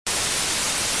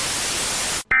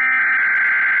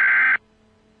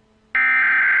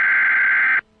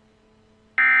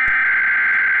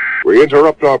We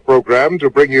interrupt our program to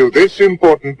bring you this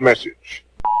important message.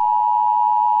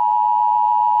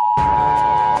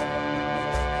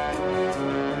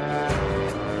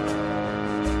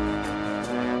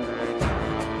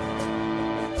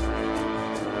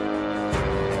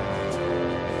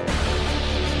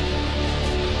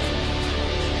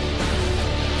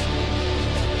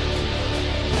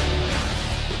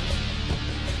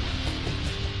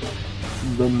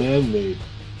 The man-made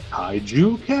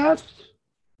Kaijukast?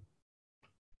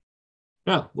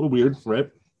 Yeah, a little weird,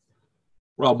 right?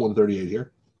 Rob 138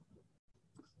 here.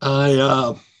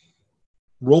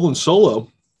 Rolling solo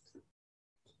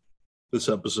this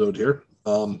episode here.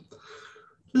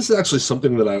 This is actually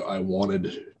something that I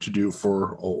wanted to do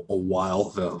for a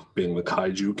while, being the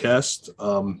Kaijukast.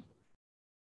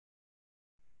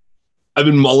 I've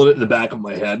been mulling it in the back of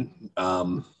my head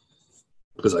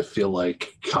because I feel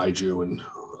like Kaiju and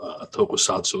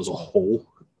Tokusatsu as a whole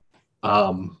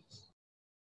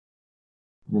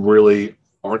really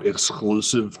aren't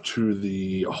exclusive to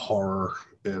the horror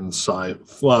and I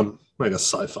guess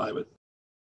sci-fi, but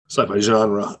sci-fi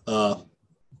genre.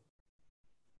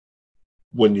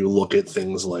 When you look at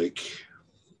things like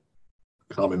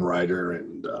Kamen Rider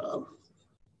and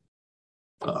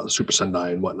Super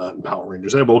Sentai and whatnot and Power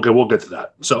Rangers. Anyway, we'll get to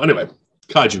that. So anyway,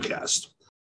 Kaijukast.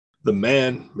 The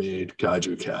man-made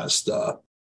Kaijukast.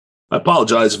 I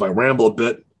apologize if I ramble a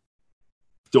bit.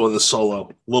 Doing this solo,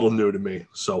 a little new to me,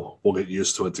 so we'll get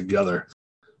used to it together.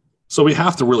 So we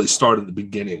have to really start at the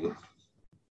beginning.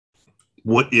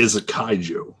 What is a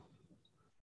kaiju?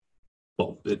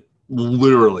 Well, it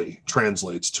literally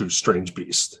translates to strange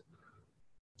beast.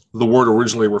 The word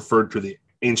originally referred to the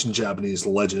ancient Japanese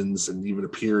legends and even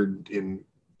appeared in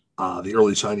the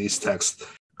early Chinese text,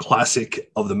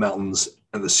 Classic of the Mountains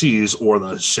and the Seas, or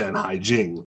the Shanhai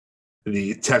Jing.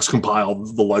 The text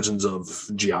compiled the legends of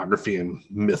geography and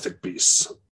mythic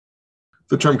beasts.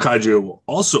 The term kaiju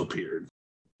also appeared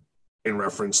in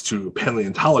reference to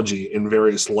paleontology and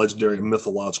various legendary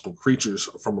mythological creatures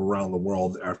from around the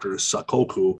world after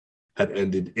Sakoku had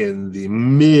ended in the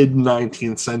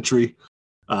mid-19th century.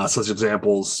 Such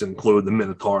examples include the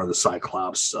Minotaur, the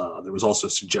Cyclops. There was also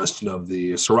a suggestion of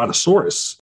the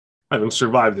Ceratosaurus having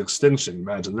survived extinction.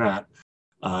 Imagine that.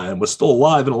 And was still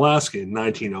alive in Alaska in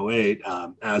 1908.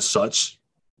 As such,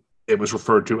 it was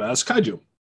referred to as kaiju.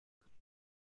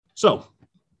 So,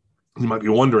 you might be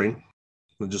wondering,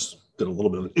 I just did a little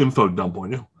bit of an info dump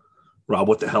on you. Rob,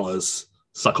 what the hell is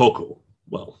Sakoku?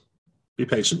 Well, be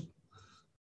patient.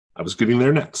 I was getting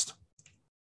there next.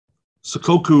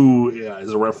 Sakoku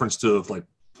is a reference to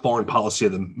foreign policy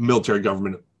of the military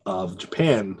government of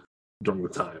Japan during the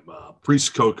time.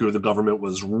 Pre-Sakoku, the government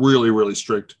was really, really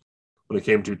strict when it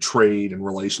came to trade and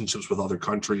relationships with other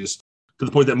countries, to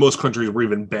the point that most countries were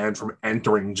even banned from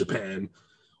entering Japan,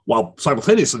 while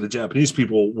simultaneously the Japanese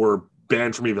people were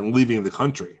banned from even leaving the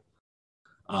country.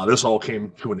 This all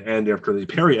came to an end after the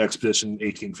Perry Expedition in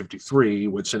 1853,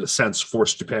 which in a sense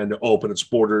forced Japan to open its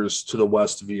borders to the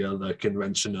west via the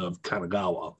Convention of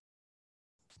Kanagawa.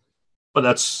 But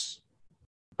that's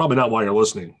probably not why you're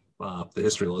listening, the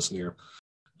history lesson here.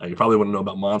 You probably want to know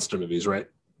about monster movies, right?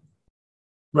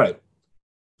 Right.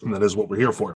 And that is what we're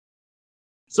here for.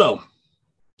 So,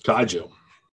 kaiju.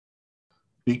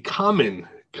 The common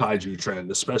kaiju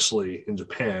trend, especially in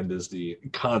Japan, is the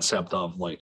concept of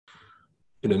an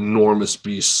enormous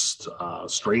beast,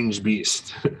 strange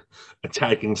beast,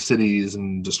 attacking cities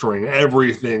and destroying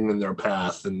everything in their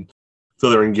path. And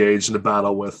so they're engaged in a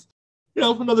battle with,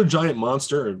 another giant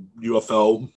monster, a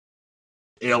UFO,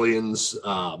 aliens,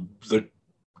 the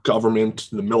government,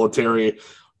 the military,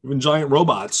 even giant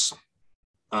robots.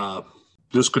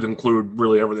 This could include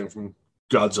really everything from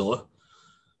Godzilla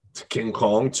to King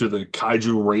Kong to the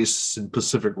Kaiju race in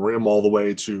Pacific Rim, all the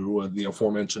way to the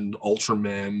aforementioned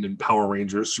Ultraman and Power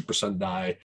Rangers, Super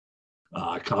Sentai,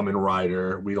 Kamen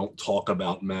Rider. We don't talk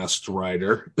about Masked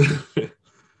Rider.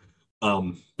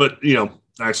 But,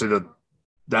 actually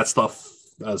that stuff,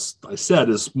 as I said,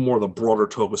 is more the broader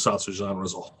Tokusatsu genre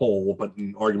as a whole, but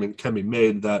an argument can be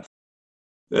made that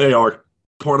they are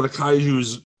part of the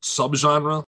Kaiju's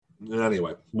subgenre.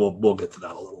 Anyway, we'll get to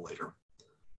that a little later.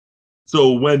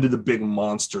 So when did the big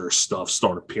monster stuff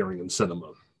start appearing in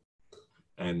cinema?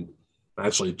 And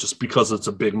actually, just because it's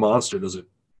a big monster, does it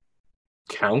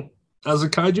count as a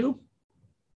kaiju?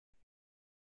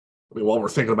 I mean, while we're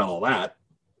thinking about all that,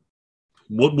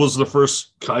 what was the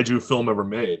first kaiju film ever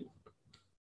made?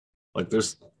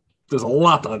 There's a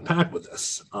lot to unpack with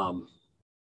this.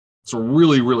 It's a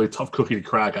really, really tough cookie to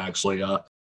crack, actually.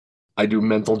 I do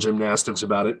mental gymnastics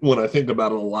about it when I think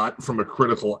about it a lot from a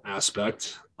critical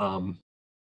aspect.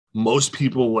 Most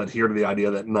people adhere to the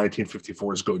idea that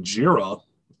 1954's Gojira,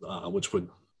 which would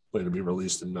later be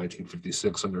released in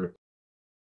 1956 under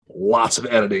lots of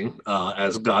editing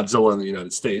as Godzilla in the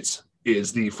United States,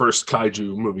 is the first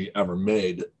kaiju movie ever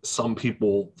made. Some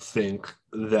people think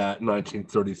that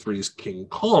 1933's King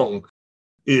Kong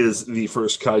is the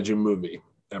first kaiju movie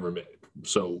ever made.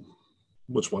 So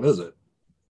which one is it?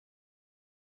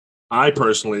 I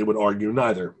personally would argue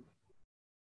neither.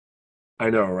 I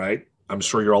know, right? I'm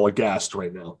sure you're all aghast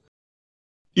right now.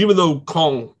 Even though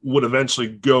Kong would eventually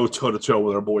go toe-to-toe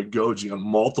with our boy Goji on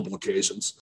multiple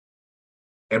occasions,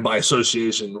 and by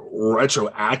association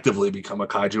retroactively become a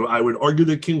kaiju, I would argue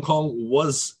that King Kong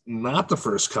was not the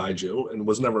first kaiju and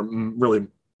was never really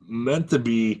meant to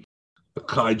be a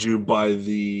kaiju by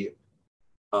the,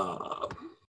 I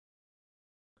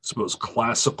suppose,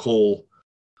 classical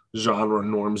genre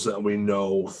norms that we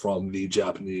know from the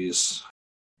Japanese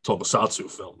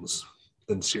Tokusatsu films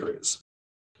and series.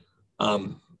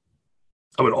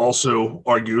 I would also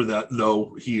argue that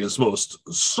though he is most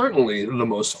certainly the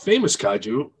most famous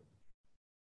kaiju,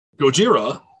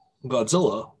 Gojira,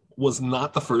 Godzilla, was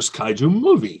not the first kaiju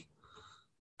movie.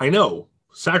 I know,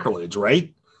 sacrilege,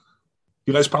 right?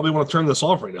 You guys probably want to turn this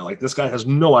off right now. Like, this guy has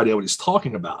no idea what he's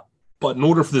talking about. But in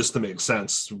order for this to make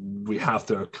sense, we have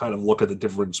to kind of look at the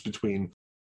difference between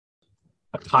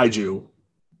a kaiju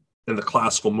in the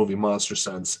classical movie monster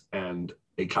sense and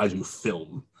a kaiju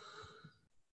film.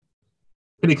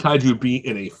 Can a kaiju be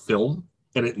in a film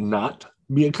and it not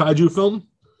be a kaiju film?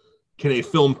 Can a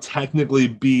film technically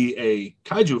be a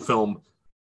kaiju film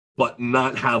but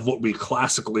not have what we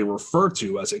classically refer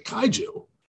to as a kaiju?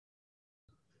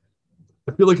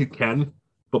 I feel like it can,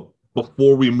 but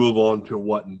before we move on to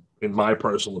what, in my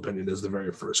personal opinion, is the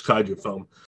very first kaiju film,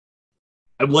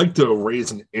 I'd like to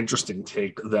raise an interesting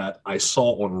take that I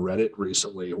saw on Reddit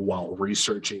recently while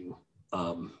researching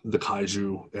the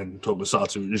kaiju and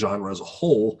tokusatsu genre as a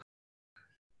whole,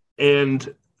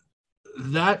 and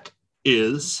that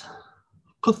is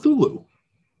Cthulhu.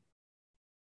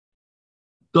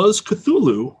 Does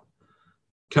Cthulhu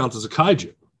count as a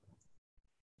kaiju?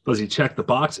 Does he check the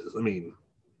boxes? I mean,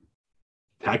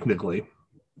 technically,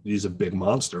 he's a big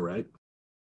monster, right?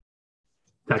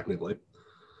 Technically.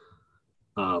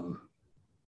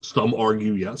 Some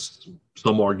argue yes,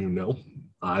 some argue no.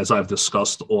 As I've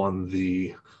discussed on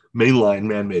the mainline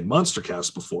Man-Made Monster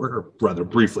Cast before, or rather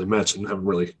briefly mentioned, haven't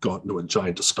really gone into a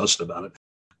giant discussion about it.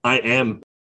 I am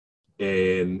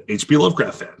an H.P.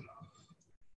 Lovecraft fan.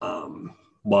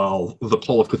 While The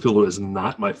Call of Cthulhu is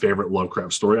not my favorite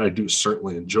Lovecraft story, I do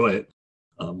certainly enjoy it.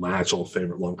 My actual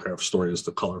favorite Lovecraft story is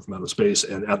The Color from Outer Space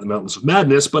and At the Mountains of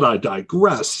Madness, but I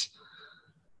digress.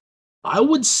 I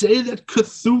would say that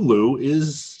Cthulhu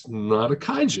is not a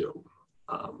kaiju,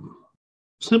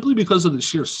 simply because of the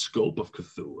sheer scope of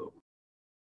Cthulhu.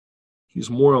 He's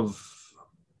more of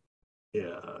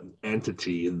an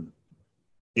entity in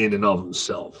and of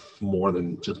himself, more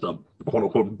than just a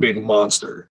quote-unquote big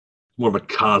monster. More of a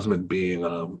cosmic being,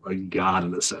 a god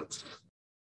in a sense.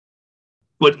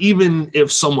 But even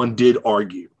if someone did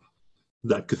argue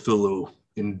that Cthulhu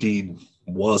indeed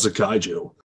was a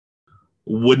kaiju,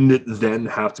 wouldn't it then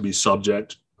have to be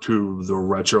subject to the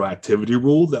retroactivity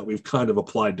rule that we've kind of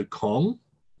applied to Kong?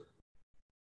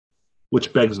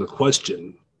 Which begs the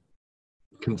question,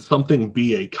 can something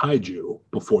be a kaiju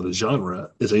before the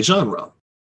genre is a genre?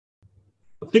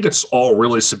 I think it's all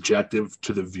really subjective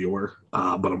to the viewer,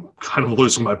 but I'm kind of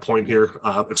losing my point here.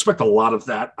 Expect a lot of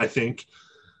that, I think.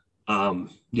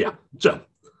 Yeah, so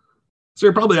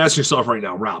you're probably asking yourself right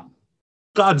now, Rob,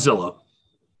 Godzilla,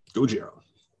 Gojira,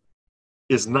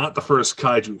 is not the first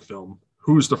kaiju film.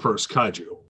 Who's the first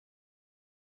kaiju?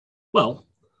 Well,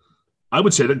 I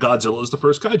would say that Godzilla is the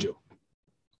first kaiju.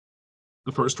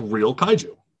 The first real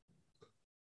kaiju.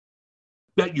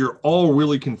 Bet you're all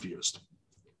really confused.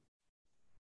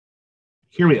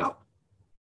 Hear me out.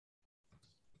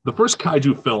 The first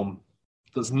kaiju film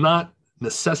does not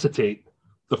necessitate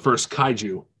the first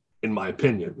kaiju, in my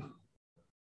opinion.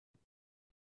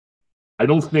 I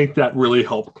don't think that really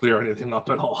helped clear anything up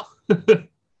at all.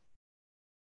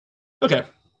 Okay,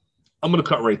 I'm going to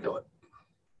cut right to it.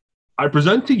 I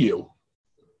present to you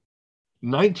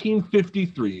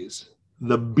 1953's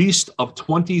The Beast of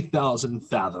 20,000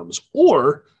 Fathoms,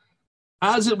 or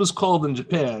as it was called in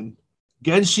Japan,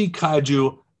 Genshi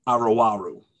Kaiju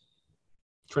Arawaru.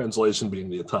 Translation being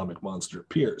The Atomic Monster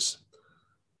Appears.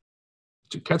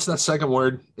 Did you catch that second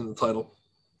word in the title?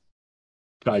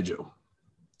 Kaiju.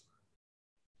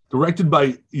 Directed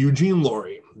by Eugene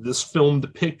Laurie, this film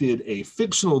depicted a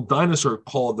fictional dinosaur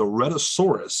called the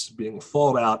Rhedosaurus being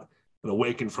thawed out and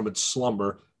awakened from its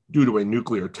slumber due to a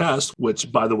nuclear test,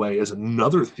 which, by the way, is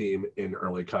another theme in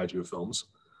early kaiju films,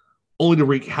 only to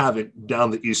wreak havoc down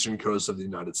the eastern coast of the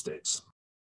United States.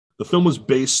 The film was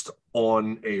based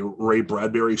on a Ray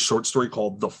Bradbury short story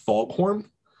called The Foghorn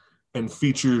and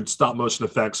featured stop-motion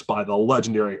effects by the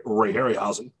legendary Ray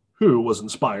Harryhausen, who was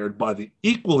inspired by the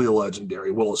equally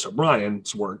legendary Willis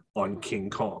O'Brien's work on King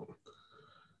Kong.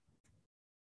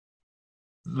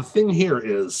 The thing here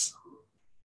is,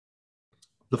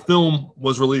 the film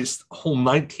was released a whole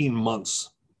 19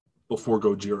 months before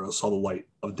Gojira saw the light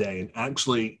of day and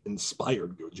actually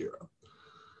inspired Gojira.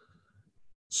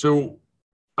 So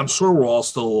I'm sure we're all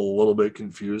still a little bit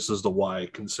confused as to why I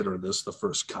consider this the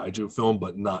first kaiju film,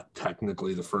 but not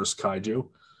technically the first kaiju.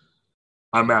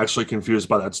 I'm actually confused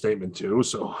by that statement too,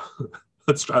 so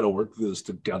let's try to work through this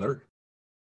together.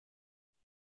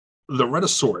 The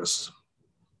Rhedosaurus,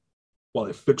 while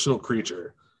a fictional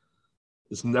creature,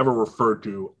 is never referred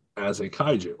to as a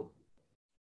kaiju,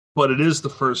 but it is the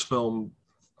first film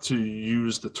to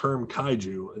use the term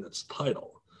kaiju in its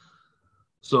title.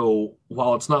 So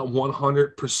while it's not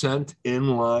 100%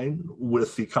 in line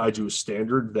with the kaiju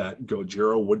standard that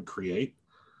Gojira would create,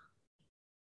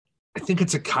 I think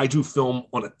it's a kaiju film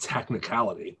on a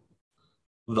technicality,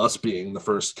 thus being the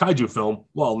first kaiju film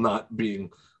while not being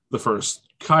the first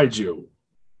kaiju,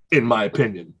 in my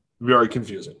opinion. Very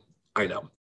confusing, I know.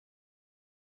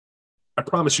 I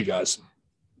promise you guys,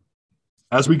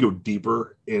 as we go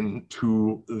deeper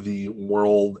into the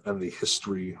world and the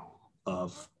history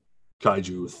of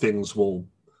kaiju, things will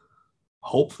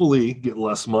hopefully get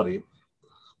less muddy.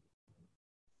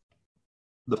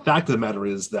 The fact of the matter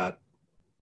is that,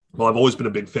 well, I've always been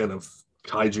a big fan of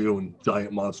kaiju and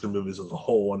giant monster movies as a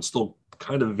whole. I'm still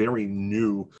kind of very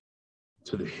new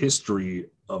to the history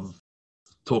of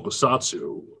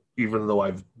Tokusatsu, even though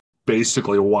I've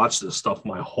basically watched this stuff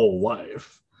my whole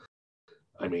life.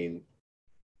 I mean,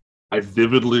 I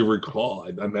vividly recall,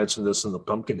 I mentioned this in the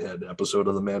Pumpkinhead episode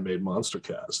of the Man-Made Monster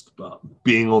Cast,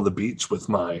 being on the beach with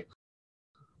my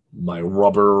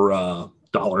rubber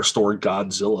dollar store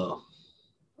Godzilla,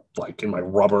 like in my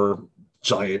rubber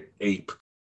giant ape,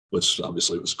 which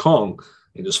obviously was Kong,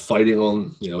 and just fighting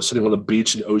on, sitting on the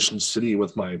beach in Ocean City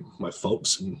with my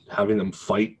folks and having them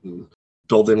fight and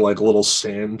building like little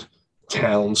sand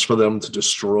towns for them to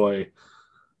destroy.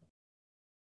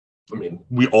 I mean,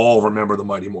 we all remember the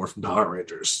Mighty Morphin Power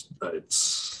Rangers.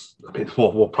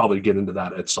 We'll probably get into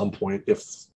that at some point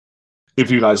if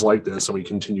you guys like this and we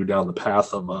continue down the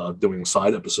path of doing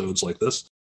side episodes like this.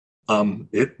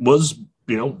 It was,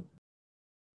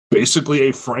 basically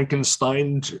a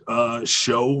Frankenstein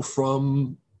show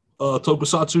from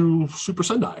Tokusatsu Super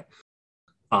Sentai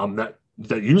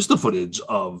that used the footage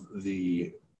of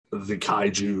the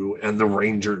kaiju and the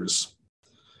Rangers,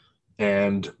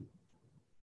 and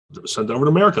it was sent over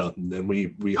to America. And then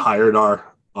we hired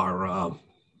our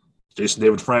Jason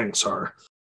David Franks, our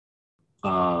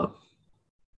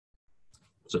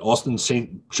is it Austin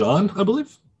St. John, I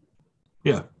believe?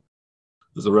 Yeah,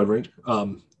 is the Red Ranger.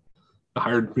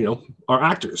 Hired our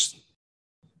actors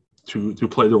to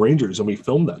play the Rangers, and we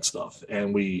filmed that stuff.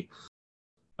 And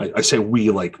I say we,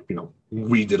 like,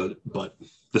 we did it, but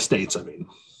the States, I mean.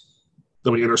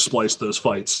 Then we interspliced those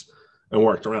fights and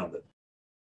worked around it.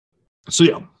 So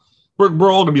yeah,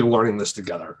 we're all gonna be learning this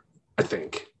together, I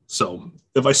think. So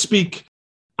if I speak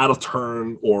out of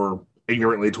turn or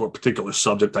ignorantly to a particular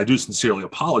subject, I do sincerely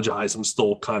apologize. I'm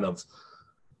still kind of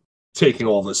taking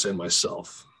all this in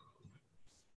myself.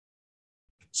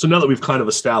 So now that we've kind of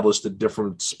established the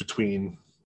difference between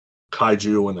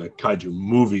kaiju and a kaiju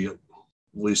movie, at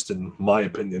least in my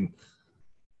opinion,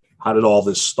 how did all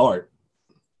this start?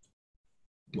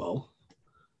 Well,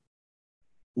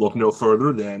 look no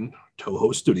further than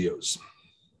Toho Studios.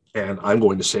 And I'm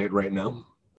going to say it right now.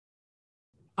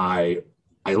 I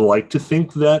like to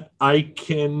think that I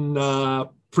can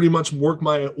pretty much work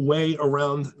my way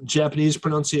around Japanese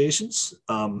pronunciations.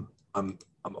 I'm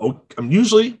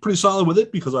usually pretty solid with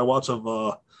it because I watch a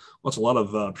lot of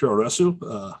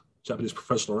Puroresu, Japanese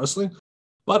professional wrestling,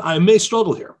 but I may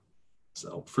struggle here.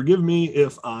 So forgive me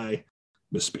if I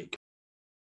misspeak.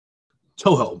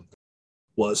 Toho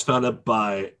was founded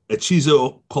by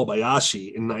Ichizo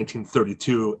Kobayashi in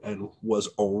 1932 and was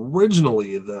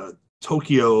originally the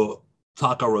Tokyo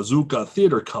Takarazuka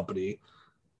Theater Company,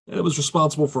 and it was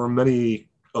responsible for many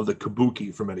of the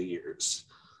kabuki for many years.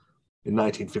 In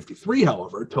 1953,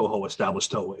 however, Toho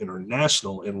established Toho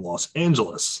International in Los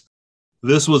Angeles.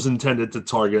 This was intended to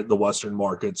target the Western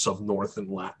markets of North and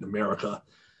Latin America.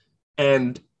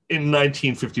 And in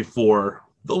 1954,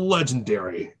 the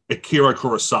legendary Akira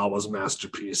Kurosawa's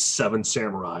masterpiece, Seven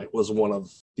Samurai, was one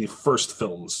of the first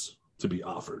films to be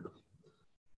offered.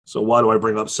 So why do I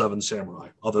bring up Seven Samurai,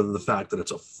 other than the fact that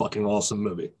it's a fucking awesome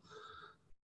movie?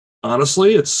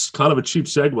 Honestly, it's kind of a cheap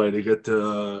segue to get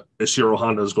to Ishiro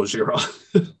Honda's Gojira.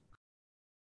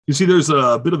 You see, there's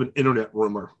a bit of an internet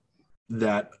rumor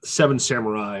that Seven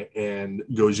Samurai and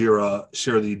Gojira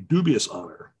share the dubious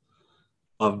honor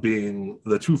of being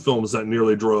the two films that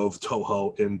nearly drove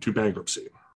Toho into bankruptcy.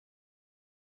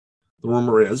 The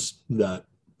rumor is that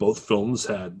both films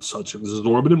had such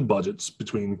exorbitant budgets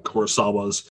between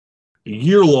Kurosawa's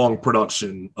year-long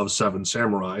production of Seven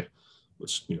Samurai,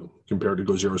 which, compared to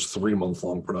Gojira's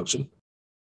 3-month-long production,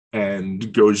 and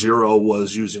Gojira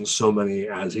was using so many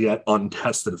as yet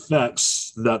untested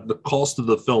effects that the cost of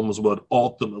the films would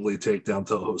ultimately take down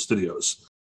Toho Studios.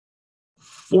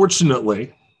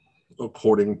 Fortunately,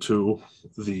 according to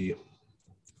the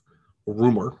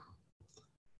rumor,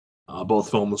 both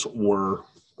films were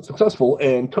successful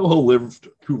and Toho lived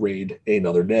to raid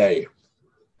another day.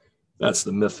 That's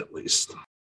the myth, at least.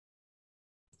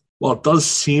 While it does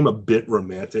seem a bit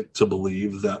romantic to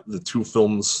believe that the two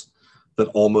films that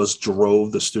almost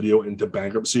drove the studio into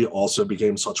bankruptcy also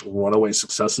became such runaway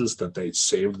successes that they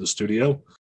saved the studio,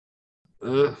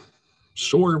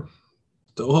 sure.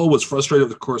 Toho was frustrated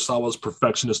with Kurosawa's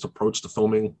perfectionist approach to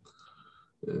filming.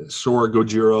 Sure,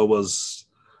 Gojira was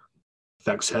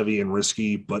effects heavy and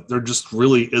risky, but there just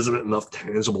really isn't enough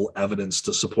tangible evidence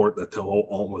to support that Toho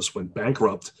almost went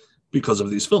bankrupt because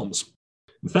of these films.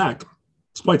 In fact,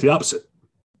 it's quite the opposite.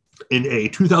 In a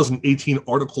 2018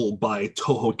 article by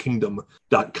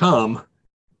TohoKingdom.com,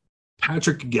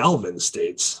 Patrick Galvin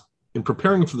states, in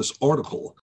preparing for this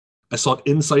article, I sought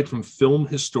insight from film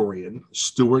historian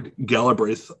Stuart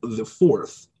Galbraith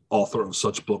IV, author of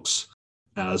such books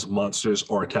as Monsters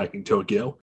Are Attacking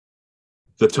Tokyo,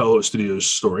 The Toho Studios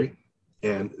Story,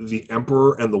 and The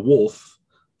Emperor and the Wolf,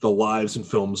 The Lives and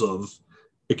Films of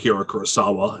Akira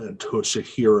Kurosawa and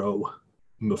Toshihiro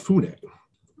Mifune.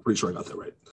 Pretty sure I got that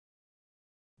right.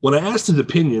 When I asked his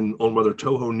opinion on whether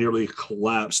Toho nearly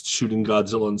collapsed shooting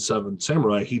Godzilla and Seven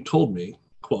Samurai, he told me,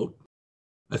 quote,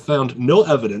 I found no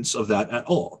evidence of that at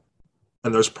all,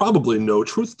 and there's probably no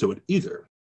truth to it either.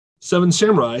 Seven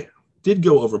Samurai did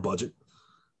go over budget,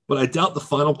 but I doubt the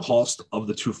final cost of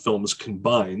the two films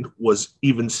combined was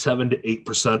even 7 to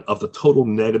 8% of the total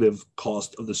negative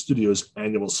cost of the studio's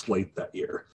annual slate that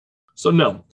year. So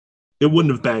no, it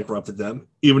wouldn't have bankrupted them,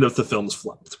 even if the films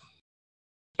flopped.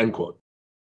 End quote.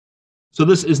 So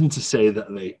this isn't to say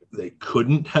that they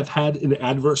couldn't have had an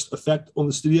adverse effect on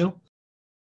the studio.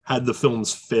 Had the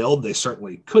films failed, they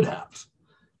certainly could have.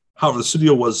 However, the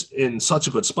studio was in such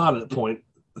a good spot at that point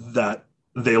that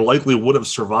they likely would have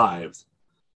survived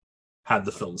had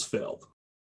the films failed.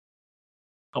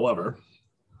 However,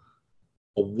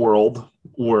 a world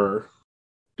where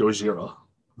Gojira,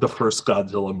 the first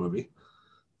Godzilla movie,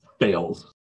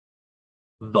 failed,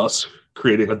 thus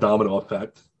creating a domino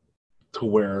effect to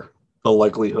where the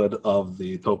likelihood of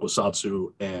the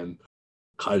Tokusatsu and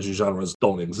Kaiju genres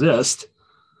don't exist.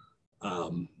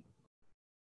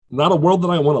 Not a world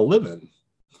that I want to live in.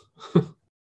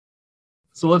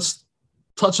 So let's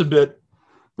touch a bit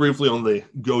briefly on the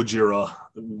Gojira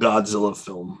Godzilla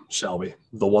film, shall we?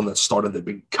 The one that started the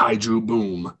big Kaiju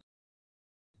boom.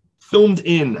 Filmed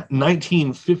in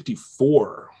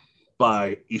 1954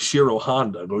 by Ishiro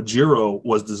Honda, Gojira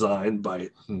was designed by,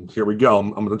 here we go,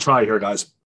 I'm going to try here, guys,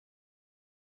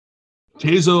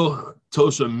 Teizo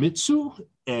Toshimitsu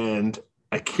and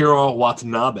Akira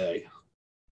Watanabe,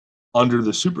 under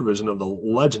the supervision of the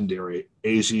legendary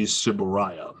Eiji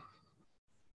Tsuburaya.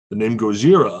 The name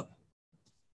Gojira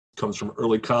comes from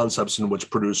early concepts in which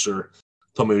producer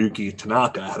Tomoyuki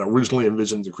Tanaka had originally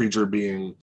envisioned the creature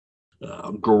being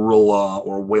gorilla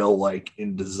or whale-like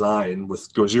in design,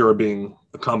 with Gojira being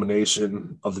a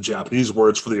combination of the Japanese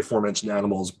words for the aforementioned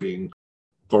animals being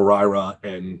Goraira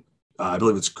and I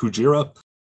believe it's Kujira,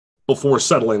 before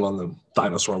settling on the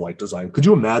dinosaur-like design. Could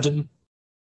you imagine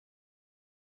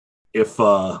if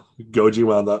Goji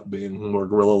wound up being more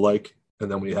gorilla-like,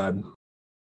 and then we had,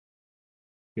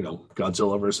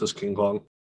 Godzilla versus King Kong?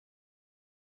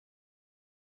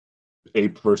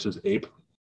 Ape versus ape.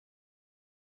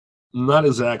 Not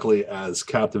exactly as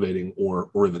captivating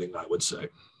or riveting, I would say.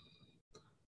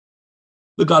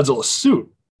 The Godzilla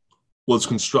suit was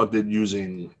constructed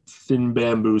using thin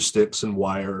bamboo sticks and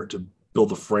wire to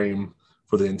build a frame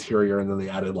for the interior, and then they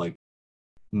added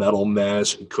metal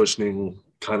mesh and cushioning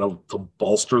kind of to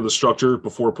bolster the structure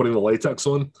before putting the latex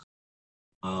on,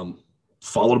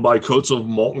 followed by coats of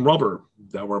molten rubber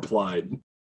that were applied,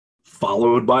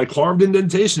 followed by carved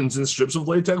indentations and strips of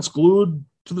latex glued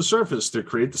to the surface to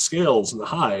create the scales and the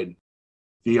hide.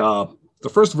 The The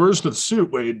first version of the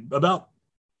suit weighed about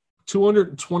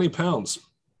 220 pounds.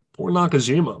 Poor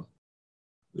Nakajima,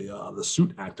 the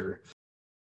suit actor.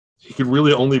 He could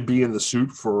really only be in the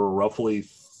suit for roughly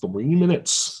 3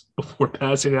 minutes before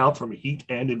passing out from heat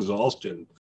and exhaustion.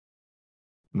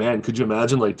 Man, could you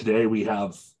imagine? Like today, we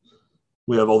have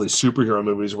all these superhero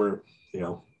movies where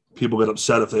people get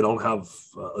upset if they don't have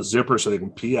a zipper so they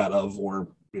can pee out of, or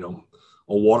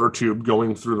a water tube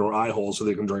going through their eye hole so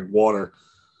they can drink water.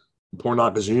 Poor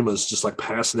Nakajima's just like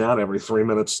passing out every 3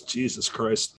 minutes. Jesus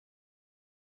Christ.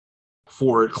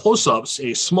 For close-ups,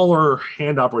 a smaller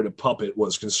hand-operated puppet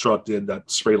was constructed that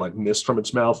sprayed like mist from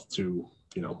its mouth to,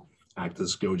 act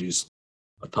as Goji's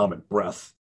atomic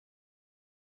breath.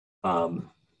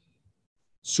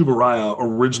 Tsuburaya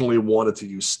originally wanted to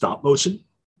use stop motion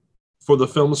for the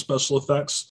film's special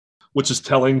effects, which is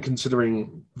telling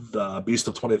considering the Beast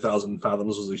of 20,000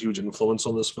 Fathoms was a huge influence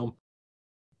on this film.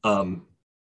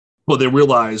 But they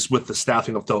realized with the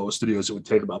staffing of Toho Studios, it would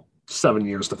take about 7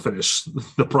 years to finish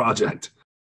the project.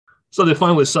 So they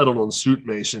finally settled on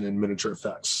suitmation and miniature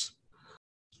effects.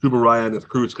 Tsuburaya and his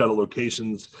crew scouted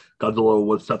locations Godzilla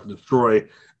was set to destroy.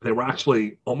 They were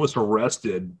actually almost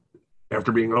arrested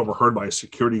after being overheard by a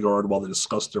security guard while they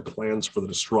discussed their plans for the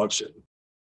destruction.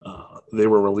 They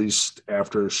were released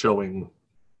after showing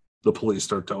the police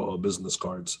their Toho business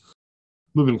cards.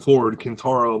 Moving forward,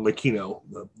 Kintaro Makino,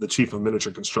 the chief of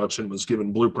miniature construction, was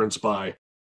given blueprints by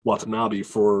Watanabe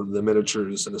for the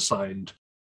miniatures and assigned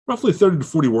roughly 30 to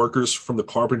 40 workers from the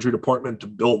carpentry department to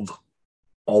build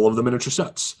all of the miniature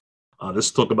sets.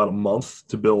 This took about a month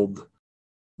to build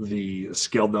the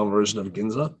scaled down version of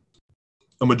Ginza.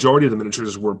 A majority of the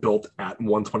miniatures were built at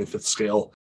 1/25th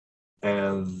scale,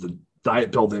 and the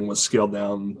diet building was scaled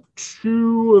down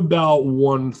to about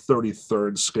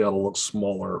 1/33rd scale to look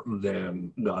smaller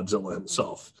than Godzilla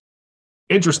himself.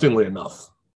 Interestingly enough,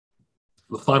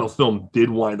 the final film did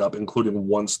wind up including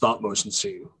one stop motion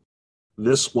scene.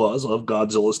 This was of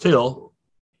Godzilla's tail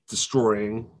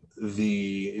destroying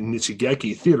the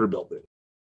Nichigeki theater building.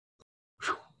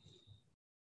 Whew.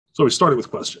 So we started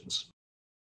with questions.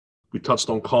 We touched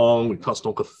on Kong, we touched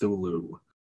on Cthulhu.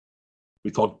 We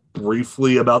talked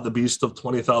briefly about the Beast of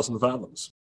 20,000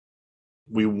 Fathoms.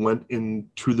 We went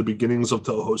into the beginnings of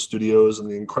Toho Studios and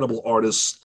the incredible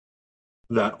artists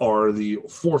that are the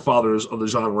forefathers of the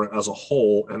genre as a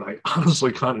whole. And I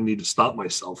honestly kind of need to stop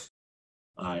myself.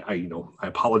 I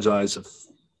apologize if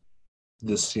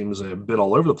this seems a bit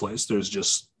all over the place. There's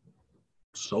just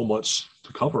so much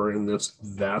to cover in this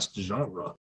vast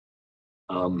genre.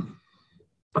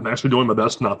 I'm actually doing my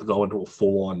best not to go into a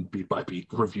full-on beat-by-beat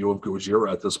review of Gojira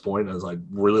at this point, as I'd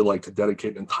really like to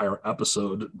dedicate an entire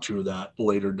episode to that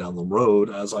later down the road,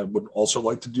 as I would also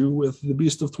like to do with the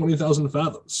Beast of 20,000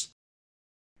 Fathoms.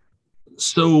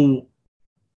 So,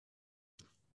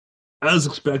 as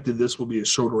expected, this will be a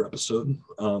shorter episode,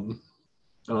 and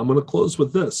I'm going to close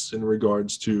with this in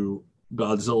regards to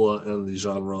Godzilla and the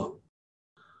genre.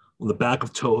 On the back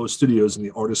of Toho Studios and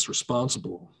the artists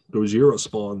responsible, Gojira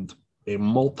spawned a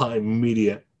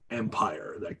multimedia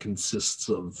empire that consists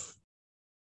of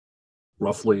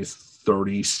roughly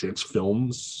 36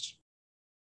 films,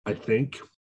 I think,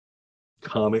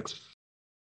 comics,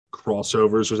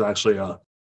 crossovers. There's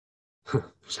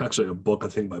actually a book, I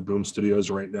think, by Boom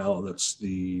Studios right now that's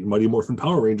the Mighty Morphin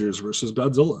Power Rangers versus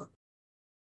Godzilla.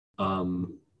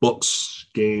 Books,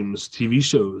 games, TV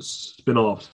shows,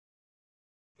 spin-offs,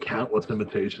 countless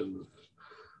imitations,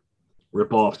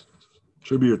 rip-offs,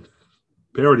 tributes,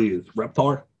 parodies.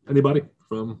 Reptar, anybody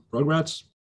from Rugrats?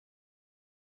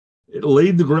 It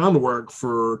laid the groundwork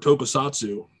for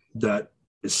Tokusatsu that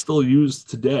is still used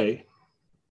today.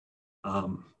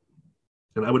 And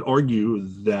I would argue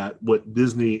that what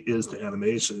Disney is to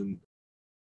animation,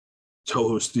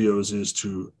 Toho Studios is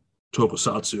to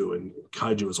Tokusatsu and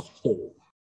Kaiju as a whole.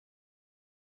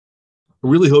 I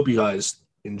really hope you guys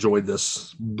enjoyed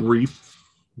this brief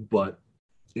but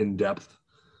in-depth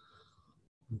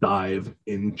dive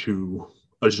into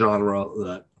a genre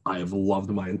that I have loved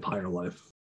my entire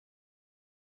life.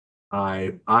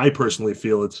 I personally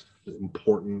feel it's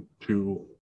important to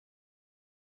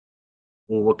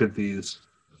look at these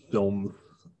films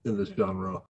in this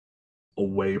genre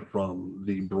away from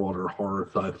the broader horror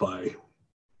sci-fi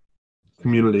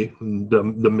community, the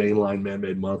mainline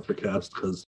man-made monster cast,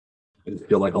 because I just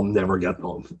feel like I'll never get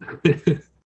them.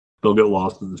 They'll get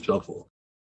lost in the shuffle.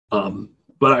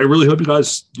 But I really hope you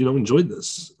guys, enjoyed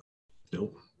this.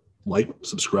 Like,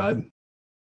 subscribe,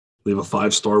 leave a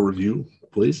 5-star review,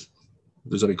 please.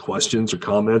 If there's any questions or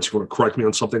comments, you want to correct me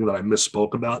on something that I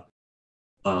misspoke about,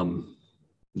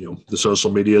 The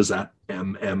social medias at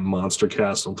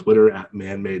MMMonstercast on Twitter, at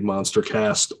Manmade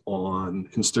Monstercast on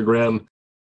Instagram.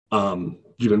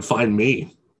 You can find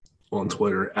me on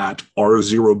Twitter at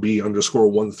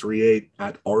R0B_138,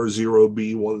 at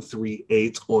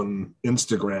R0B138 on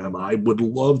Instagram. I would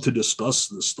love to discuss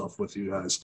this stuff with you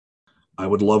guys. I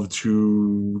would love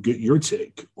to get your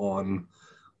take on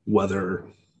whether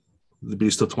The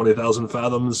Beast of 20,000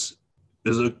 Fathoms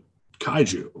is a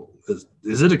kaiju.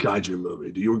 Is it a kaiju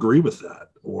movie? Do you agree with that?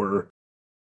 Or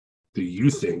do you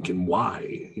think, and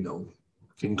why,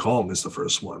 King Kong is the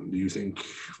first one? Do you think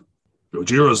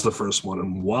Gojira is the first one,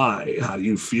 and why? How do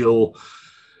you feel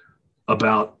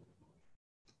about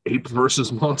Ape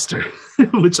versus Monster,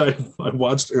 which I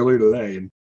watched earlier today and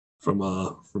from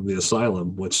the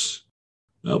Asylum, which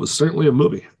was certainly a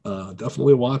movie.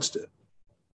 Definitely watched it.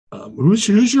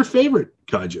 Who's your favorite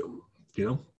kaiju?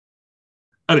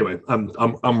 Anyway,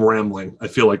 I'm rambling. I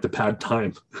feel like the pad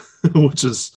time, which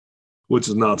is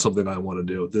not something I want to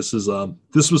do. This was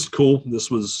cool.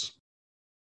 This was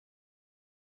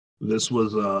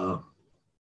a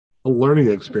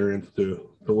learning experience to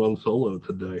run solo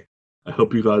today. I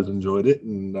hope you guys enjoyed it,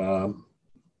 and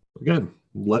again,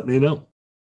 let me know.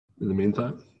 In the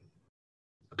meantime,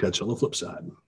 I'll catch you on the flip side.